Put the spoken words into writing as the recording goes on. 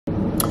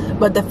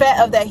But the fact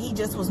of that he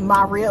just was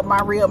my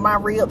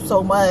rib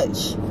so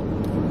much.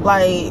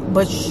 Like,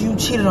 but you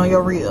cheated on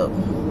your rib.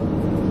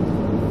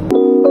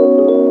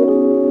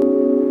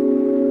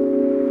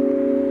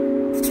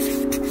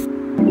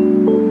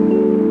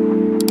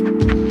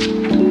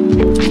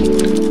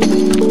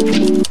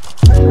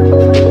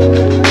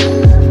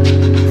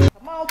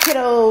 Come on,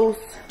 kiddos.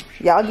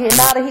 Y'all getting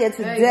out of here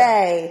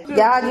today.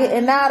 Y'all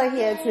getting out of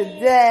here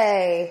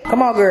today.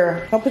 Come on,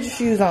 girl. Come put your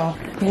shoes on.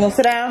 You gonna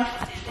sit down?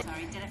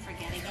 Sorry, did I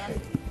forget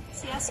again?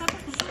 See, I saw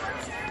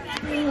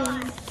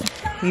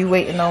You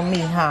waiting on me,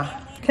 huh?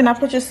 Can I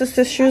put your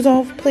sister's shoes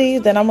on,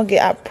 please? Then I'm gonna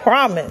get, I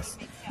promise.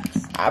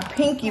 I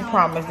pinky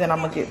promise, then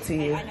I'm gonna get to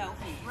you.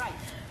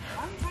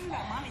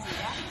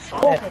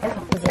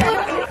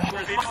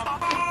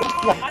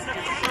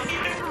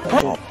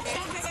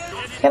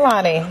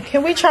 Kelani,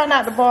 can we try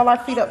not to ball our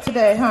feet up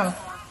today, huh?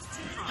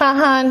 Huh,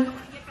 hon?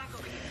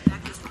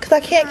 Because I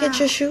can't get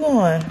your shoe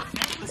on.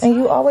 And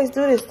you always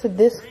do this to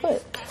this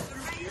foot.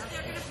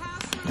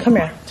 Come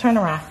here, turn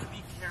around.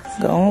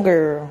 Go on,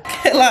 girl.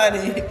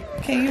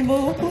 Kelani, can you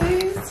move,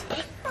 please?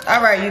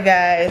 All right, you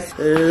guys,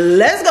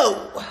 let's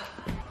go.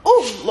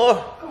 Oh,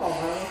 Lord. Come on,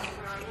 honey.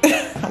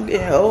 I'm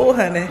getting old,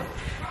 honey.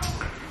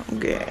 I'm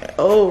getting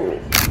old.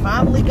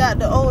 Finally got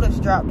the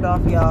oldest dropped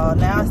off, y'all.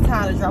 Now it's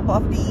time to drop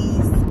off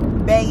these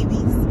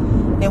babies.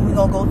 Then we're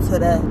gonna go to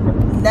the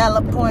nail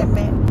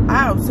appointment.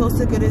 I am so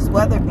sick of this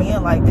weather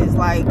being like this.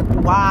 Like,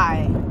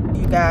 why?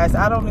 You guys,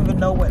 I don't even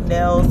know what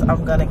nails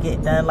I'm gonna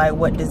get done, like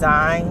what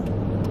design.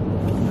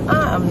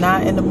 I am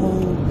not in the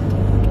mood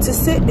to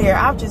sit there.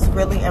 I just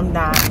really am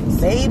not.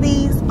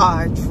 Babies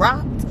are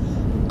dropped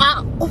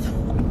out.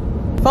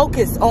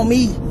 Focus on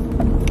me.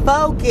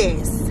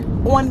 Focus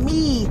on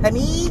me,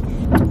 honey.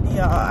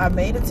 Y'all, I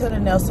made it to the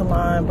nail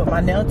salon, but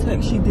my nail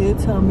tech, she did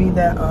tell me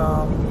that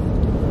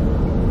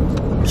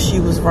she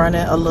was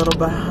running a little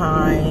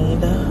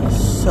behind.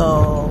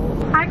 So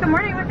Hi, good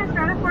morning. What can I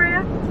start for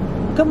you?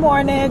 good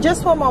morning.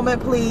 Just one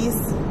moment, please.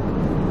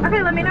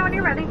 Okay, let me know when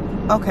you're ready.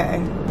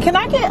 Okay. Can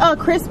I get a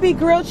crispy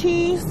grilled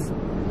cheese?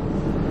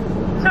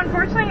 So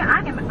unfortunately, I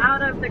am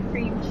out of the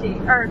cream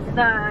cheese or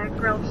the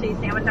grilled cheese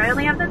sandwich. I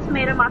only have the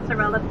tomato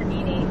mozzarella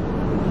panini.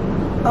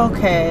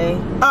 Okay.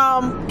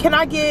 Can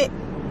I get,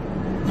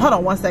 hold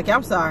on one second,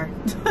 I'm sorry.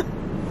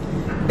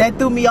 That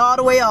threw me all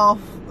the way off.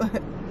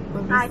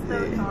 I'm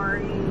so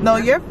sorry. No,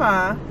 you're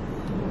fine.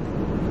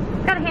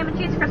 Got a ham and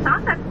cheese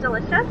croissant. That's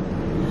delicious.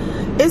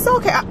 It's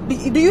okay.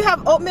 Do you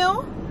have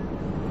oatmeal?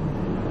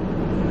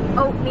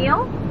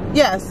 Oatmeal?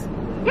 Yes.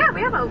 Yeah,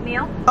 we have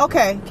oatmeal.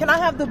 Okay. Can I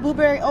have the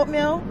blueberry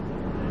oatmeal?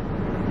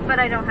 But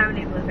I don't have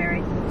any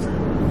blueberries.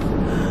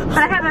 But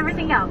I have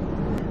everything else.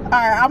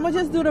 Alright, I'm gonna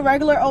just do the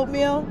regular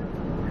oatmeal.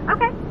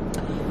 Okay.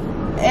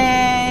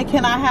 And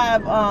can I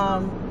have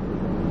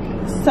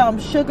some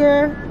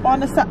sugar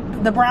on the side,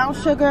 the brown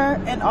sugar,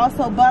 and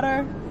also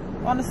butter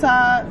on the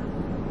side?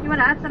 You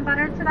want to add some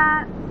butter to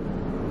that?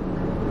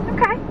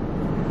 Okay.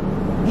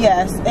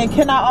 Yes. And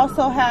can I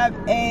also have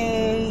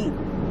a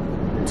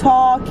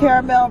tall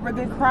caramel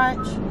ribbon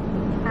crunch?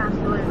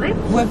 Absolutely.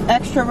 With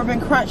extra ribbon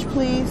crunch,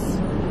 please.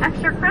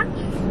 Extra crunch?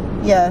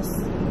 Yes.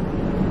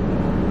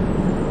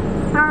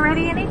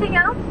 Alrighty, anything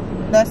else?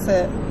 That's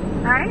it.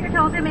 Alright, your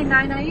total to me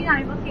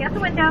 $9.99. We'll see you at the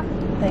window.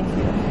 Thank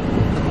you.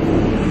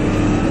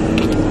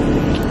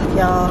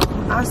 Y'all,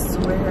 I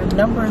swear,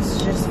 numbers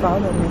just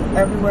follow me.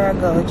 Everywhere I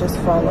go, just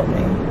follow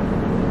me.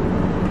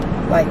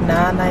 Like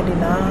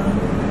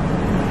 $9.99.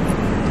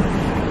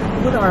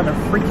 What are the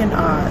freaking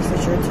odds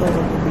that your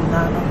total will be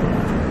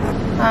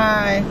 $9.99?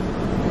 Hi.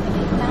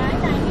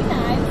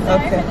 $9.99.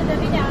 Sorry Okay. for the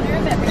Debbie Downer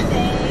of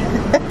everything.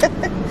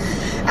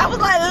 I was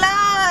like,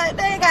 Lord,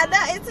 they ain't got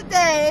nothing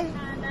today. I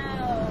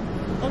know.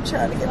 I'm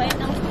trying to get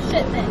Waiting on some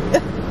shipment.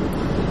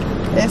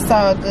 It's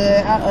all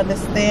good. I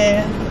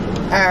understand.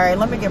 All right,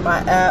 let me get my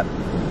app.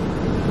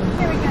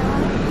 Here we go.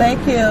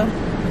 Thank you.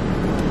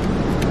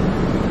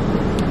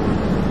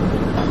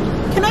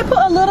 Can I put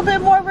a little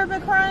bit more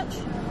ribbon crunch?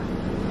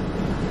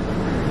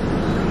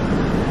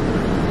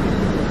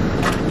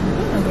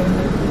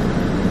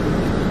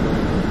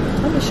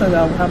 Let me show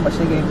y'all how much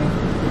they gave me.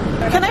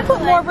 Can I put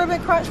more ribbon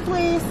crunch,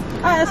 please?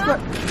 I asked for.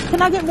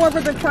 Can I get more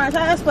ribbon crunch?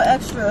 I asked for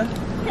extra.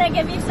 Can I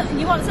give you some?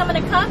 You want some in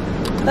a cup?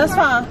 That's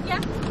fine. Yeah.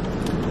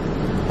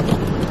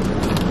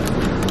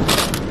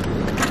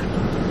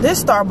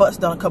 This Starbucks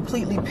done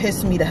completely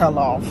pissed me the hell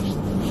off.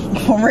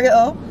 For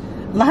real.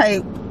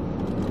 Like,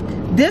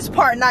 this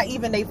part not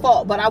even their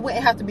fault, but I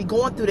wouldn't have to be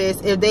going through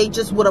this if they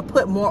just would have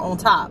put more on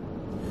top.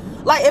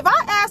 Like, if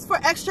I asked for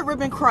extra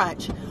ribbon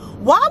crunch,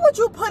 why would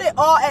you put it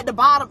all at the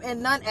bottom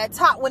and none at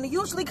top when it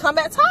usually come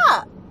at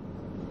top?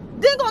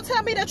 Then gonna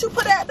tell me that you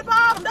put it at the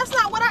bottom. That's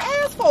not what I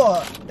asked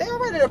for. They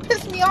already done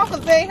pissed me off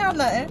because they ain't have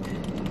nothing.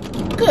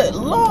 Good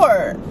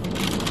Lord.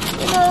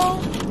 You know?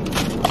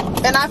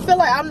 And I feel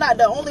like I'm not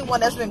the only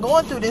one that's been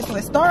going through this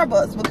with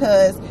Starbucks,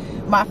 because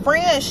my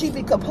friend, she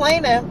be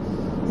complaining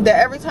that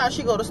every time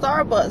she go to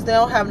Starbucks, they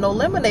don't have no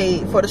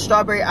lemonade for the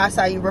strawberry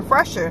acai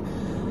refresher.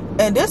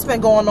 And this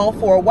been going on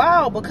for a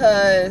while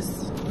because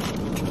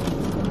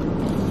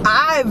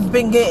I've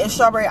been getting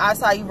strawberry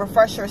acai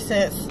refresher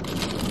since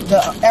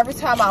every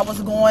time I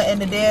was going in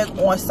the dig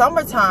on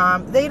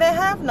summertime, they didn't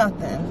have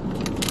nothing.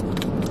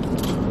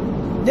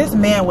 This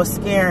man was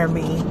scaring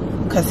me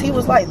because he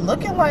was like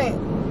looking like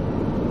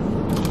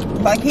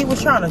he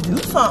was trying to do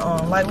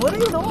something. Like, what are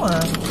you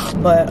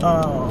doing? But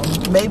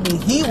maybe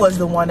he was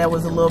the one that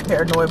was a little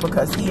paranoid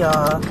because he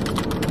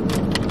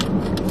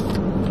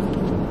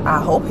I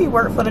hope he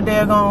worked for the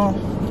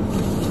daggone.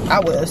 I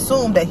would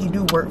assume that he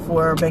do work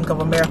for Bank of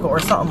America or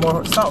something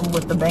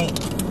with the bank,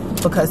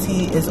 because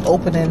he is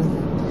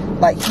opening,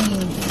 like,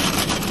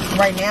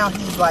 right now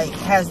he's like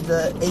has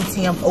the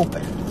ATM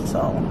open,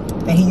 so,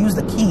 and he used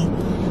the key,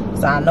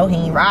 so I know he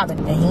ain't robbing,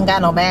 and he ain't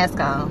got no mask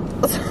on.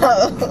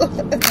 So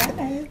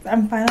guys,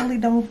 I'm finally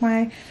done with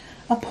my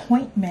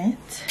appointment.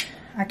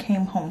 I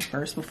came home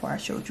first before I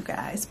showed you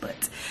guys,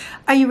 but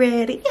are you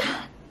ready?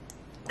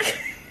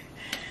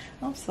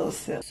 I'm so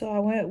sick. So I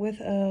went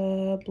with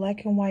a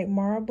black and white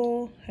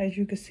marble. As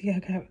you can see, I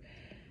got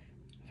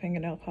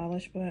fingernail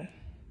polish, but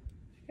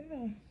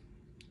yeah.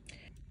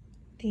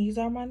 These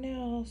are my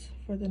nails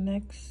for the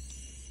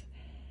next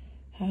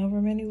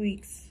however many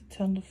weeks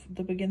till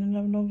the beginning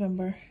of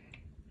November.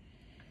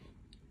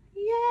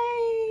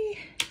 Yay!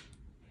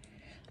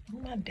 Oh,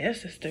 my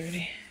desk is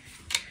dirty.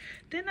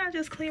 Didn't I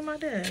just clean my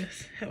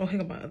desk? Oh, here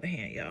go my other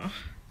hand, y'all.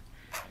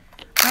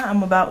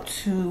 I'm about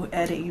to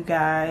edit, you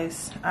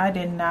guys. I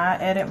did not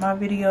edit my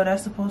video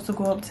that's supposed to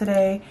go up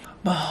today,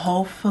 but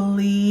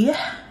hopefully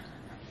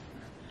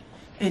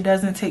it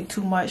doesn't take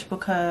too much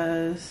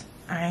because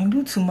I ain't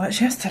do too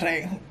much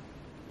yesterday.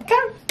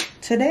 Okay,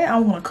 today I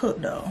want to cook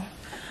though.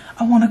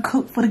 I want to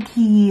cook for the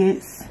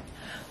kids.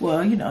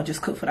 Well, you know,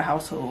 just cook for the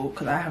household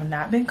because I have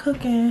not been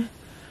cooking.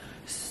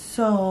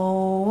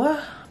 So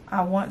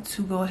I want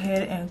to go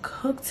ahead and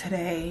cook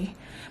today.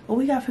 But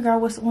we gotta figure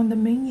out what's on the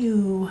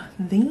menu.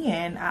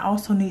 Then I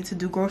also need to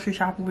do grocery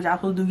shopping, which I was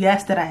supposed to do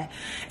yesterday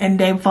and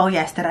day before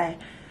yesterday,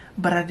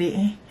 but I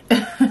didn't.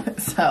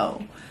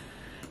 So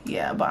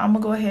yeah, but I'm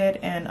gonna go ahead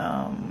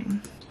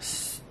and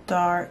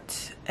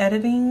start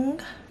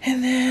editing,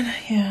 and then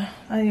yeah,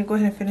 I need to go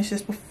ahead and finish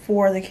this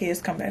before the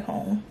kids come back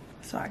home.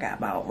 So I got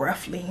about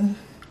roughly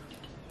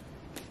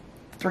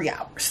 3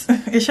 hours.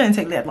 It shouldn't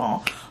take that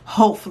long.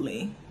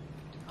 Hopefully,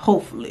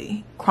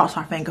 cross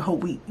our finger, hope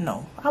we,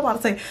 no, I'm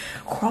about to say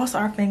cross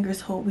our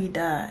fingers, hope we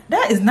die.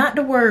 That is not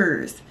the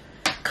words,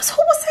 because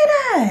who would say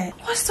that?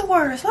 What's the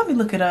words? Let me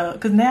look it up,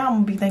 because now I'm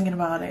gonna be thinking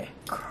about it.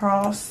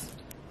 Cross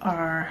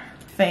our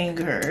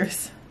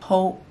fingers,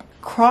 hope.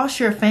 Cross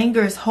your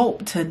fingers,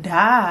 hope to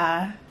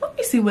die. Let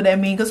me see what that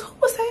means, because who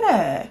would say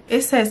that?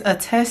 It says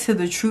attest to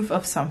the truth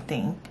of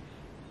something,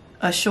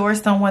 assure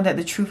someone that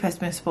the truth has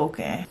been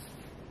spoken.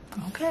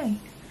 Okay.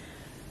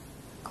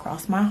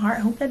 Cross my heart,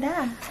 hope to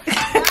die.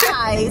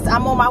 Guys,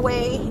 I'm on my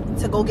way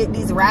to go get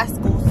these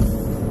rascals.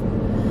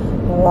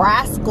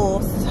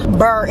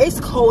 Brr, it's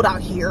cold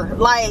out here.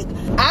 Like,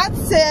 I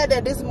said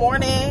that this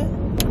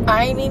morning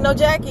I ain't need no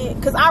jacket,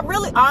 because I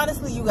really,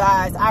 honestly, you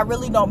guys, I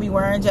really don't be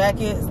wearing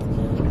jackets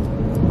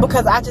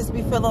because I just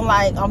be feeling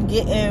like I'm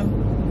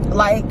getting,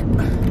 like,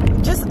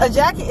 just a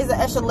jacket is an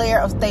extra layer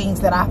of things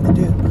that I have to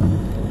do.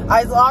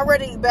 It's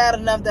already bad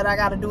enough that I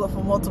got to do it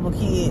for multiple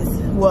kids.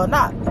 Well,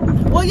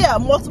 yeah,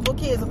 multiple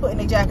kids are putting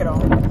their jacket on,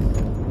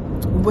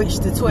 which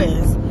the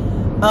twins.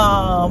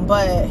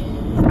 But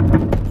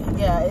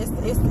yeah, it's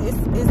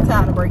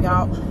time to bring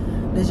out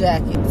the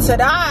jacket.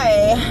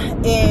 Today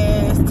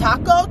is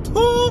Taco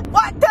Tuesday.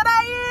 What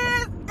today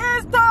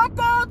is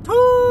Taco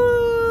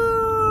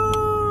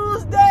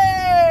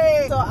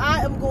Tuesday. So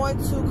I am going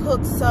to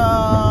cook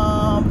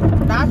some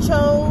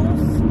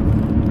nachos.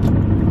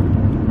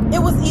 It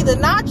was either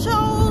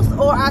nachos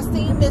or I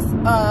seen this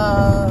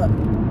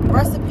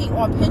recipe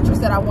on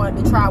Pinterest that I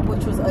wanted to try,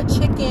 which was a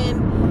chicken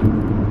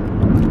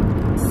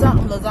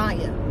something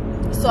lasagna.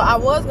 So I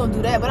was gonna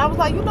do that, but I was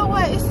like, you know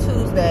what, it's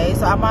Tuesday,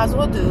 so I might as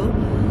well do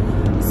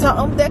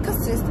something that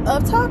consists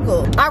of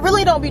tacos. I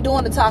really don't be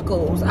doing the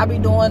tacos. I be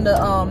doing the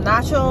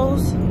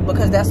nachos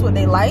because that's what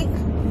they like.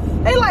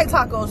 They like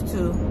tacos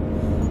too,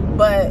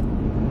 but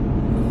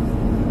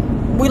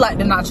we like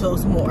the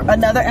nachos more.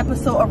 Another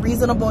episode of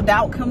Reasonable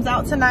Doubt comes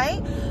out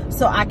tonight,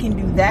 so I can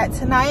do that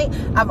tonight.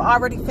 I've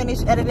already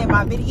finished editing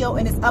my video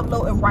and it's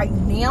uploading right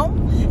now,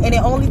 and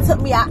it only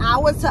took me an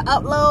hour to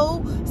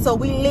upload, so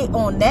we lit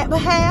on that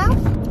behalf.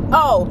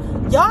 Oh,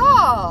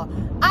 y'all,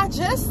 I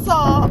just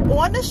saw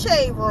on the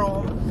Shade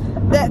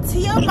Room that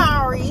Tia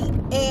Mowry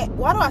and,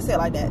 why do I say it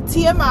like that?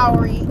 Tia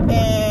Mowry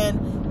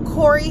and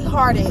Corey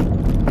Harding,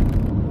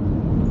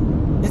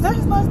 is that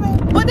his last name?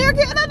 But they're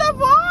getting a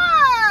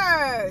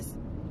divorce.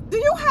 Do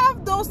you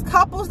have those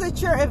couples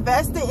that you're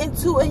invested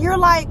into and you're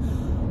like,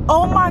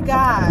 oh my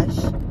gosh,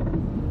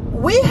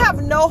 we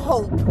have no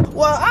hope?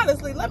 Well,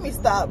 honestly, let me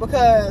stop,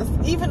 because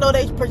even though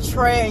they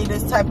portray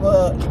this type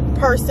of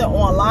person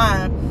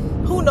online,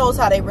 who knows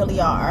how they really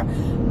are.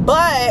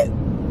 But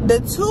the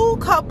two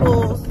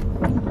couples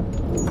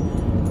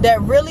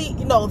that really,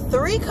 you know,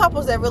 3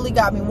 couples that really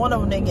got me, one of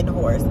them didn't get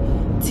divorced.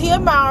 Tia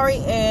Mowry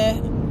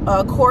and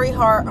Corey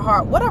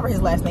Hart, whatever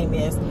his last name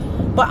is.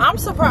 But I'm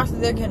surprised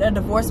that they're getting a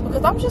divorce,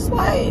 because I'm just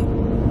like,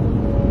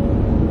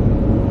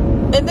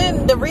 and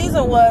then the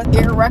reason was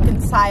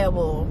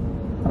irreconcilable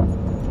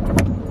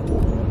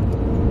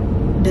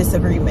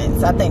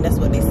disagreements. I think that's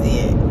what they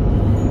said.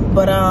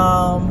 But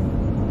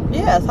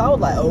yeah, so I was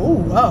like, oh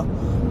wow.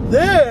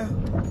 Yeah.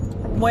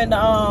 When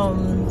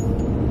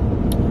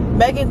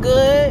Megan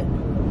Good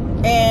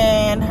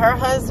and her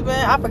husband,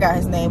 I forgot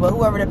his name, but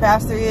whoever the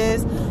pastor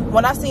is,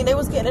 when I seen they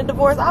was getting a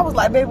divorce, I was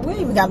like, baby, we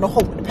ain't even got no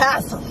hope with the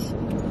pastors.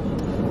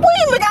 We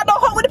ain't even got no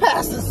hope with the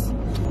pastors.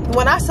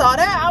 When I saw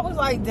that, I was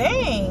like,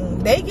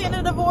 dang, they getting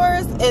a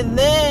divorce. And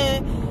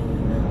then,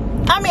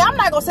 I mean, I'm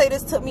not gonna say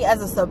this took me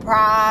as a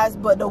surprise,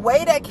 but the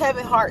way that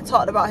Kevin Hart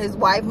talked about his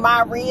wife,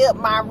 my rib,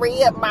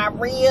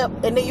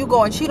 and then you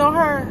go and cheat on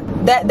her,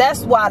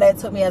 that's why that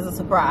took me as a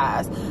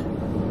surprise.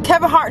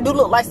 Kevin Hart do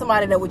look like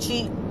somebody that would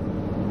cheat,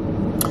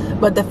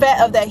 but the fact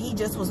of that he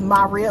just was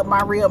my rib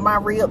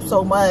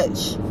so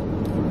much,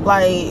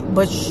 like,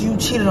 but you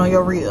cheated on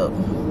your rib.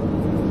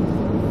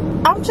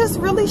 I'm just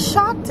really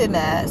shocked in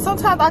that.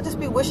 Sometimes I just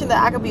be wishing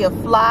that I could be a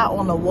fly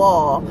on the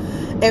wall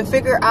and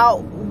figure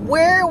out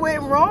where it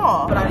went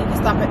wrong. But I need to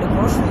stop at the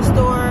grocery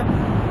store.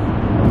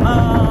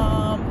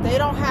 They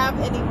don't have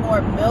any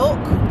more milk,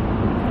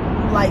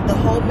 like the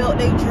whole milk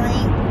they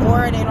drink,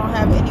 or they don't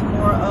have any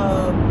more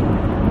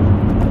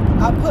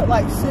I put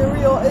like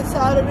cereal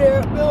inside of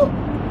their milk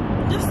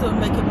just to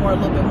make it a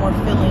little bit more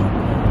filling.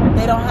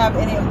 They don't have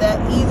any of that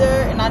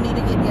either, and I need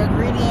to get the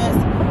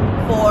ingredients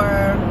for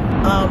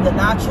the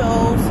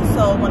nachos.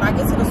 So when I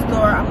get to the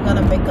store, I'm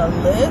gonna make a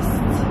list.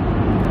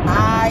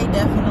 I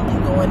definitely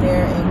go in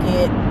there and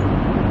get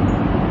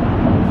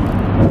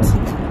too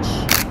much.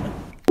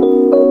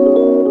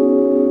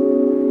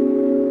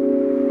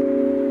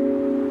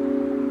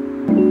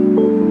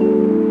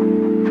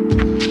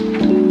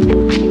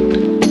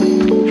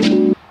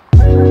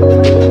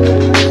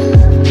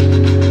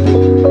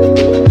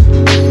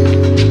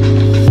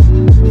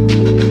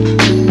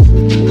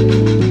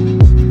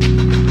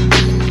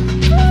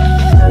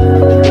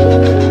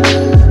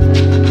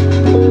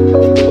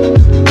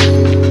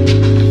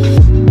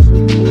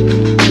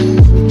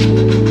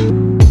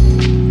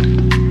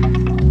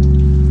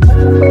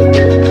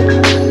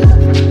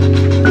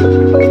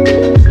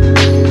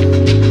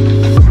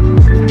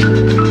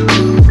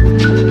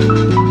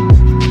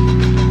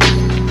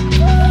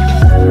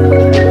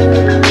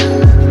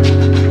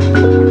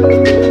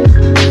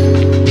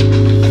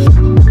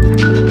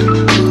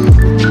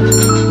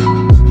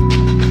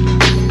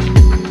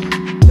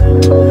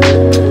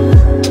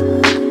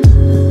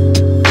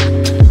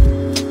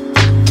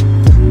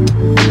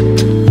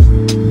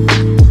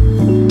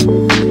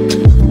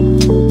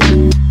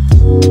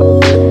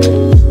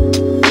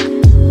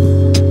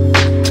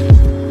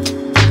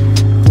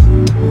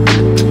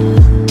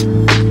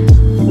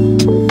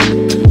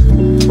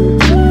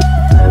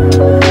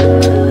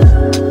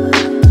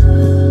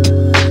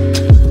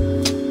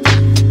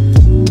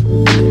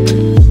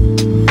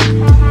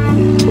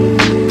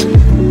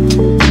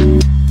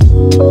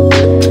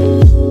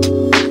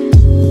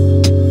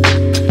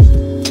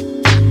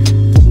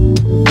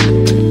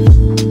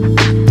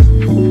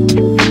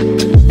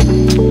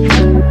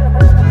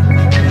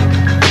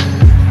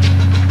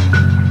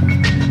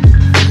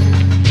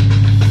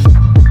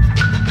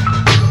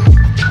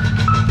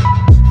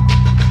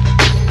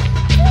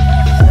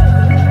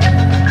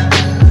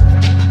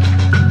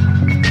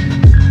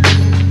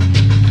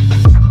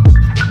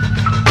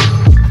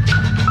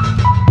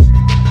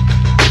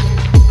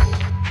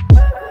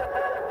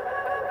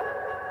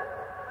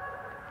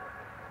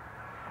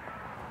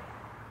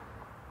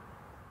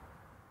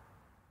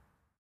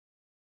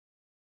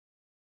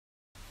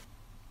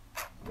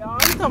 Y'all,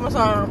 he told me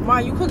something,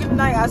 Mom, you cooking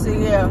tonight? I said,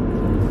 yeah.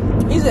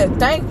 He said,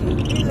 thank you.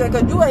 He said,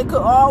 because you ain't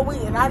cooked all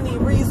week and I need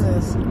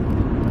reasons.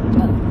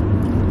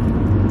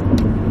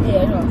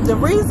 Yeah, no. The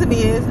reason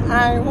is,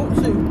 I ain't want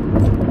to.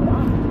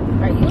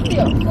 Right, usually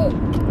I'll cook.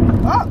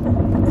 Oh,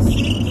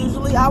 see,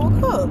 usually I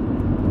would cook.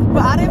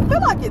 But I didn't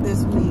feel like it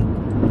this week.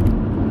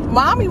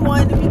 Mommy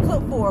wanted to be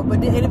cooked for, but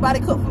did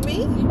anybody cook for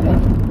me? Yeah.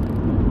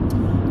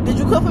 Did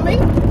you cook for me?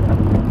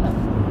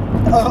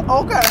 No.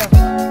 Okay.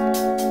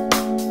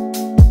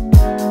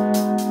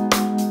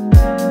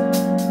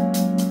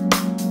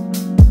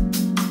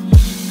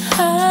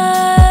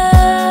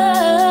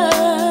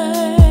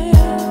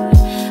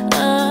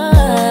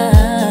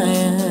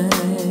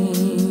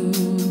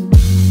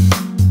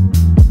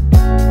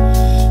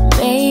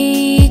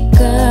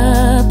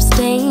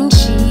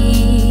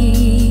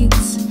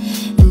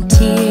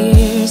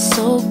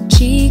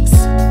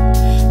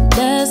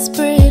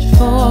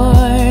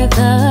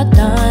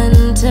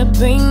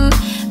 Bring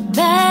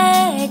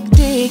back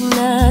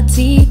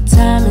dignity.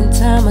 Time and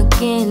time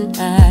again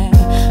I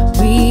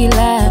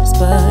relapse,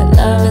 but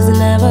love has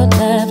never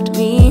left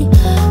me.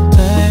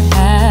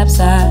 Perhaps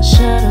I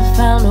should have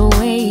found a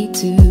way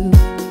to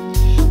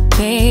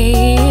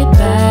pay it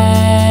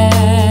back.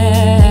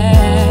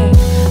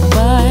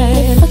 But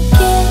if I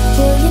get,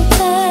 will you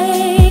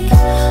take?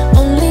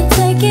 Only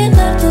take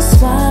enough to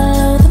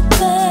swallow the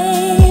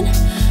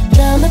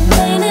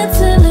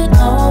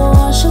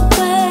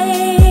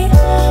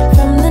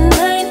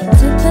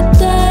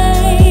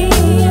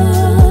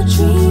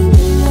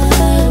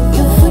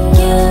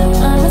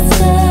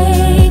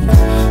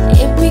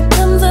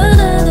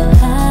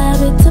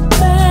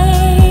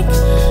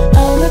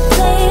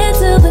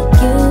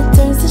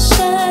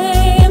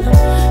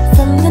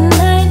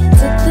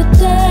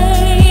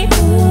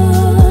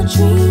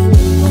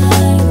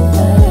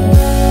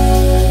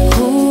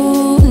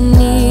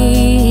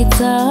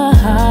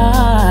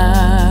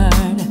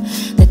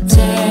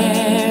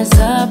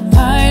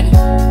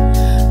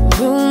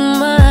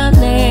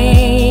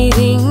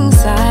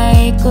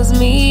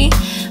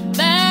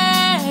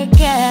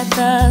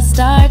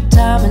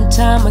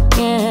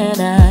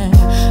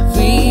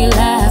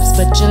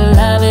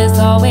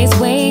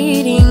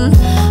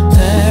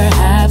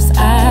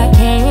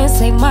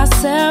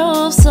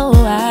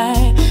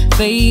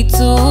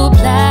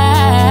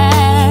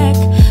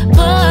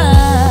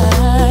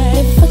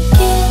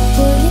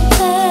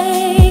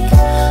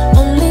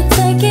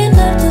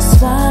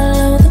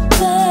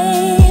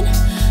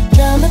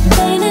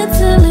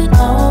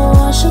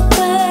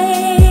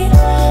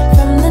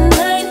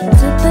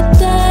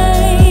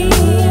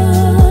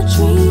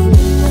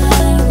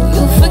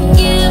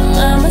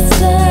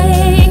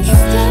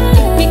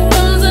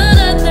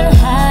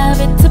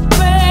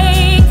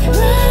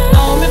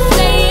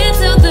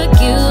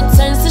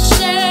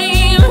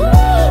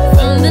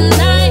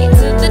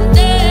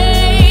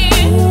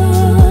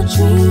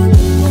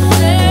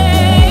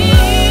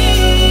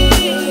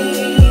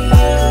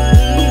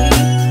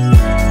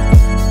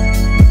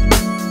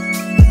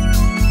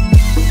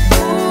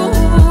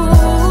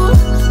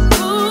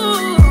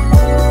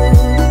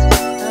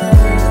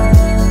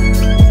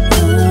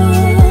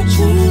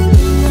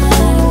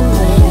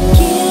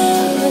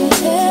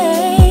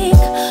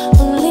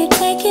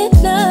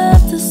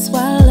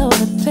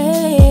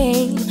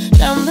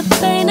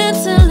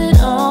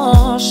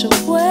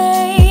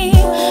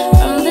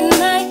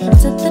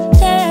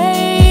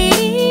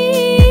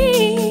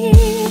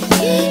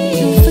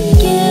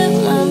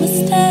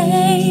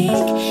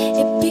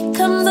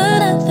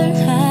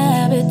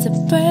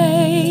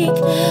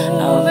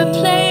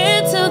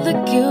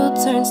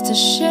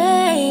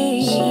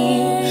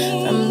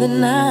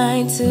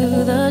night to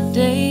the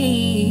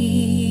day.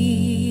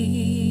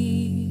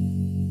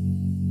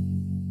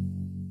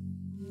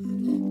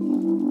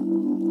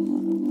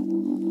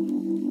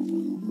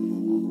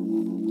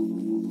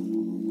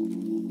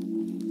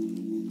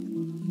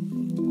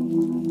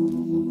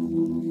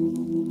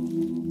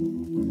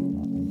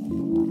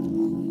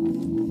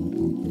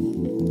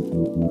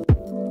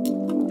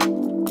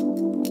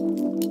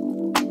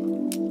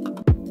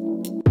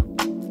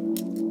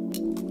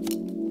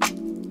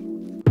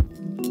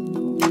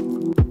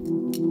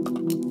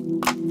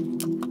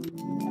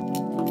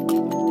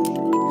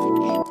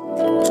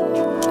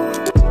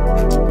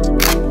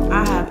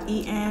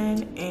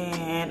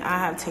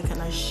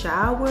 Taken a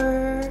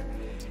shower,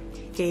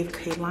 gave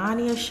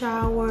Kaylani a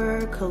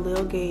shower,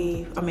 Khalil's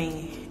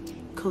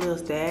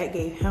dad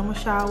gave him a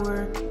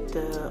shower,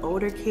 the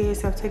older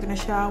kids have taken a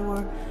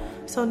shower.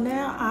 So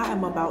now I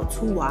am about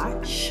to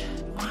watch.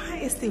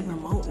 Why is the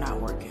remote not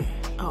working?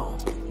 Oh,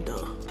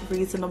 duh.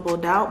 Reasonable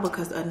Doubt,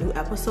 because a new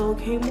episode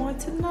came on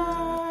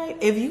tonight.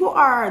 If you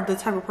are the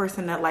type of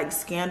person that likes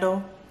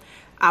Scandal,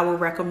 I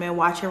would recommend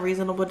watching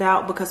Reasonable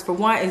Doubt, because for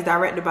one, it's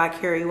directed by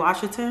Kerry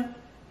Washington.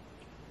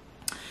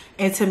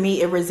 And to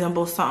me, it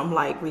resembles something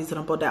like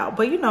Reasonable Doubt,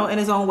 but you know, in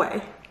its own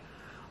way.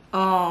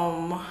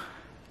 I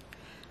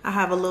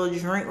have a little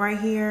drink right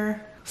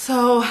here.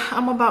 So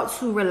I'm about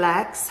to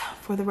relax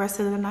for the rest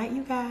of the night,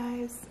 you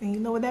guys. And you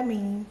know what that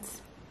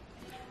means.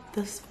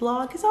 This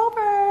vlog is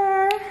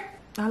over.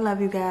 I love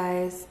you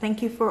guys.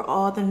 Thank you for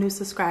all the new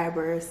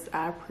subscribers.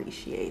 I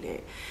appreciate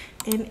it.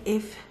 And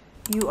if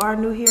you are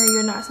new here and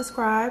you're not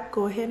subscribed,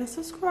 go ahead and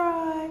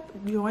subscribe.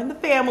 Join the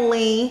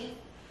family.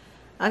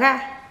 Okay?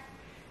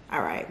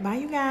 All right, bye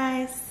you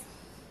guys.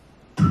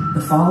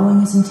 The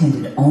following is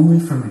intended only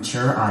for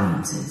mature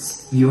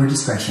audiences. Viewer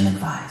discretion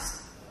advised.